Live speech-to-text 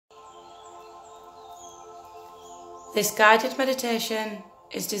This guided meditation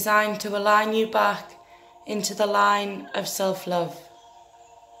is designed to align you back into the line of self-love.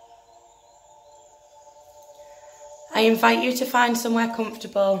 I invite you to find somewhere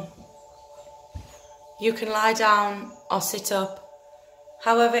comfortable. You can lie down or sit up,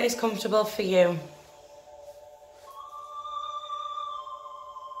 however is comfortable for you.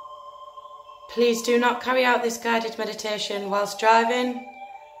 Please do not carry out this guided meditation whilst driving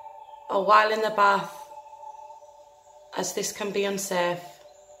or while in the bath, as this can be unsafe.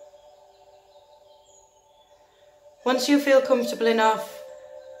 Once you feel comfortable enough,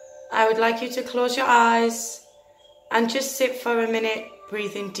 I would like you to close your eyes and just sit for a minute,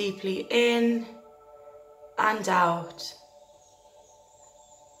 breathing deeply in and out.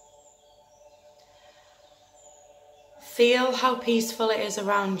 Feel how peaceful it is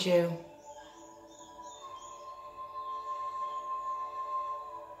around you.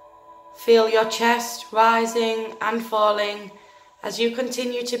 Feel your chest rising and falling as you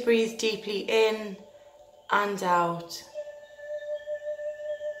continue to breathe deeply in and out.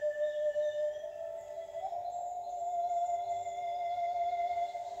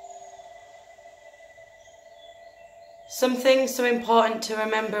 Something so important to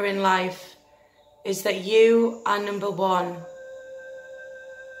remember in life is that you are number one.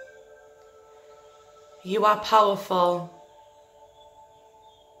 You are powerful.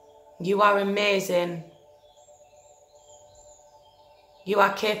 You are amazing. You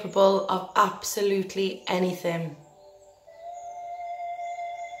are capable of absolutely anything.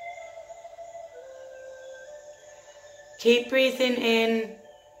 Keep breathing in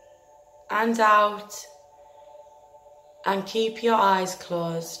and out and keep your eyes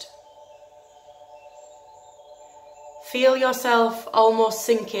closed. Feel yourself almost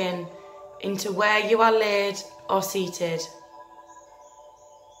sinking into where you are laid or seated.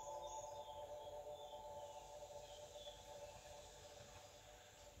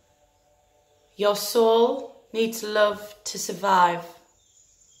 Your soul needs love to survive.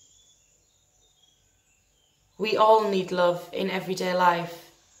 We all need love in everyday life,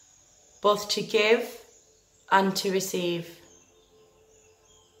 both to give and to receive.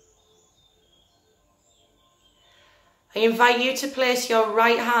 I invite you to place your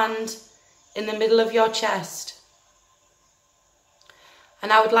right hand in the middle of your chest.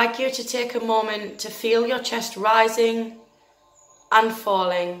 And I would like you to take a moment to feel your chest rising and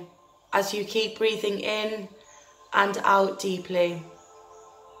falling as you keep breathing in and out deeply.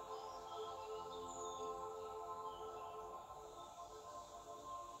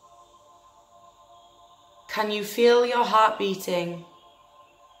 Can you feel your heart beating?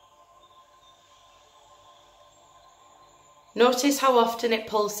 Notice how often it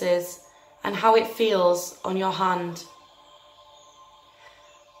pulses and how it feels on your hand.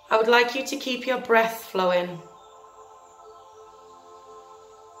 I would like you to keep your breath flowing.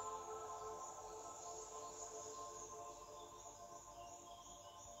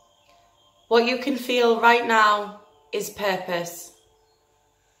 What you can feel right now is purpose.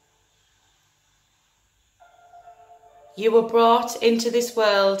 You were brought into this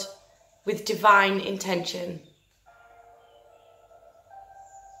world with divine intention.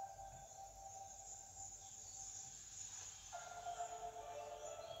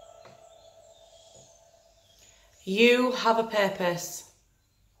 You have a purpose.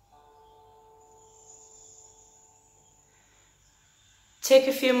 Take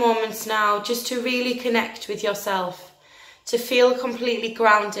a few moments now just to really connect with yourself, to feel completely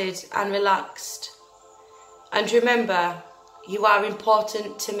grounded and relaxed. And remember, you are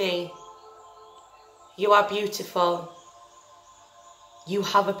important to me. You are beautiful. You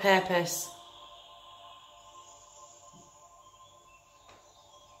have a purpose.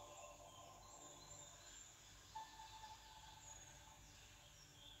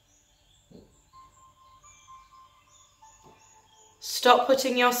 Stop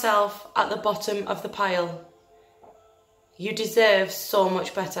putting yourself at the bottom of the pile. You deserve so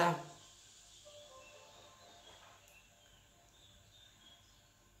much better.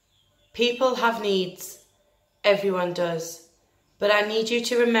 People have needs. Everyone does. But I need you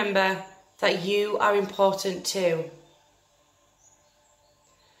to remember that you are important too.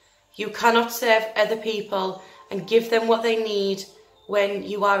 You cannot serve other people and give them what they need when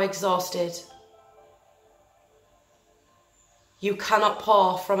you are exhausted. You cannot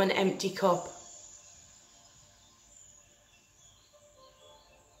pour from an empty cup.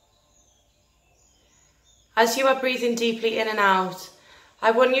 As you are breathing deeply in and out, I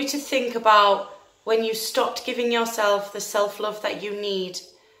want you to think about when you stopped giving yourself the self-love that you need.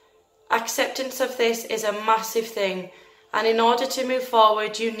 Acceptance of this is a massive thing, and in order to move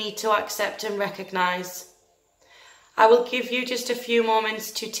forward, you need to accept and recognise. I will give you just a few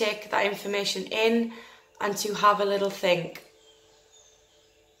moments to take that information in and to have a little think.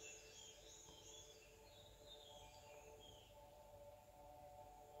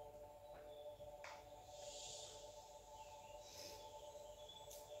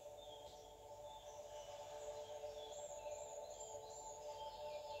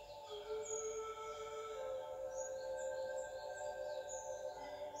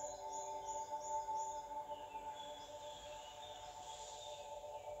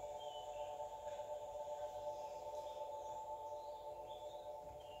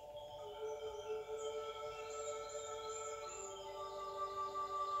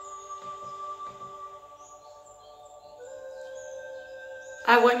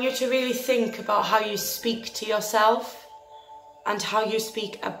 I want you to really think about how you speak to yourself and how you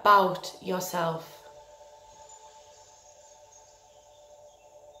speak about yourself.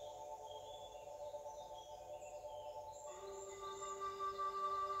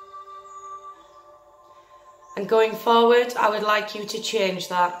 And going forward, I would like you to change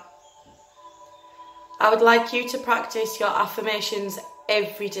that. I would like you to practice your affirmations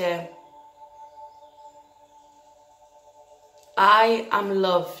every day. I am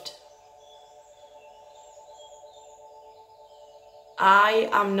loved. I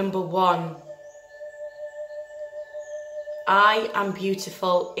am number one. I am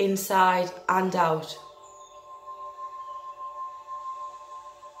beautiful inside and out.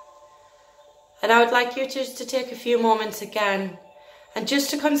 And I would like you just to take a few moments again and just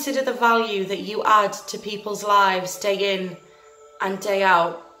to consider the value that you add to people's lives day in and day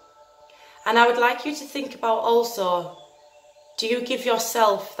out. And I would like you to think about also, do you give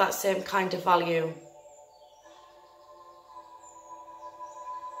yourself that same kind of value?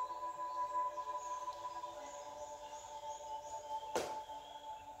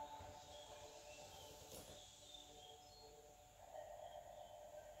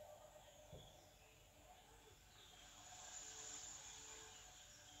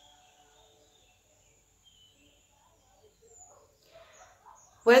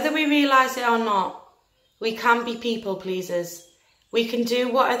 Whether we realise it or not, we can be people pleasers. We can do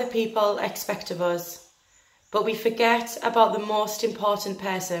what other people expect of us, but we forget about the most important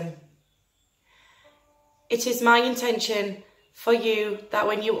person. It is my intention for you that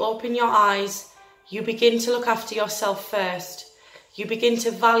when you open your eyes, you begin to look after yourself first. You begin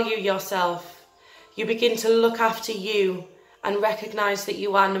to value yourself. You begin to look after you and recognise that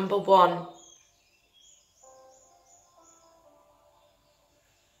you are number one.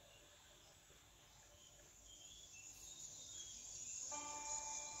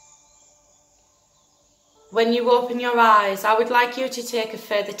 When you open your eyes, I would like you to take a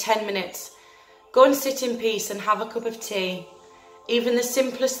further 10 minutes. Go and sit in peace and have a cup of tea. Even the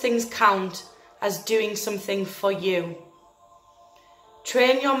simplest things count as doing something for you.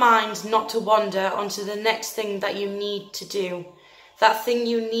 Train your mind not to wander onto the next thing that you need to do. That thing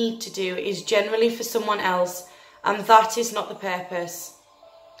you need to do is generally for someone else, and that is not the purpose.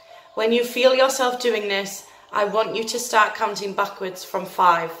 When you feel yourself doing this, I want you to start counting backwards from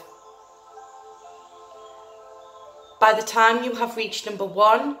 5. By the time you have reached number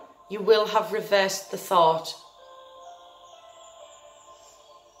 1, you will have reversed the thought.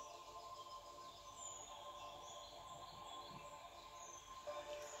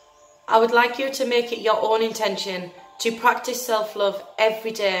 I would like you to make it your own intention to practice self-love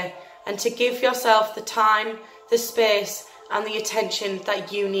every day and to give yourself the time, the space and the attention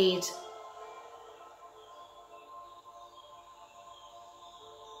that you need.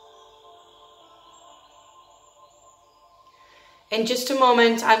 In just a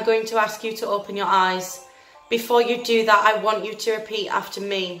moment, I'm going to ask you to open your eyes. Before you do that, I want you to repeat after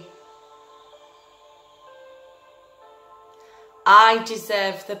me. I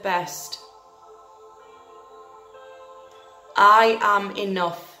deserve the best. I am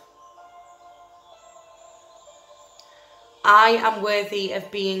enough. I am worthy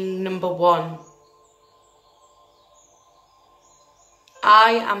of being number 1.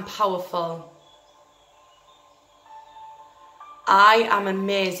 I am powerful. I am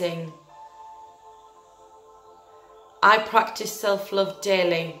amazing. I practice self-love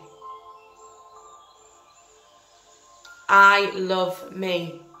daily. I love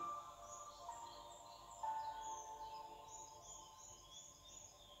me.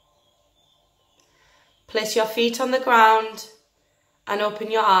 Place your feet on the ground and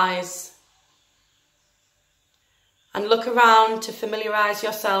open your eyes. And look around to familiarise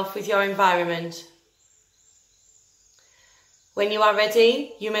yourself with your environment. When you are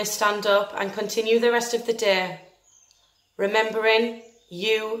ready, you may stand up and continue the rest of the day, remembering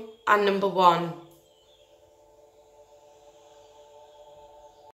you are number 1.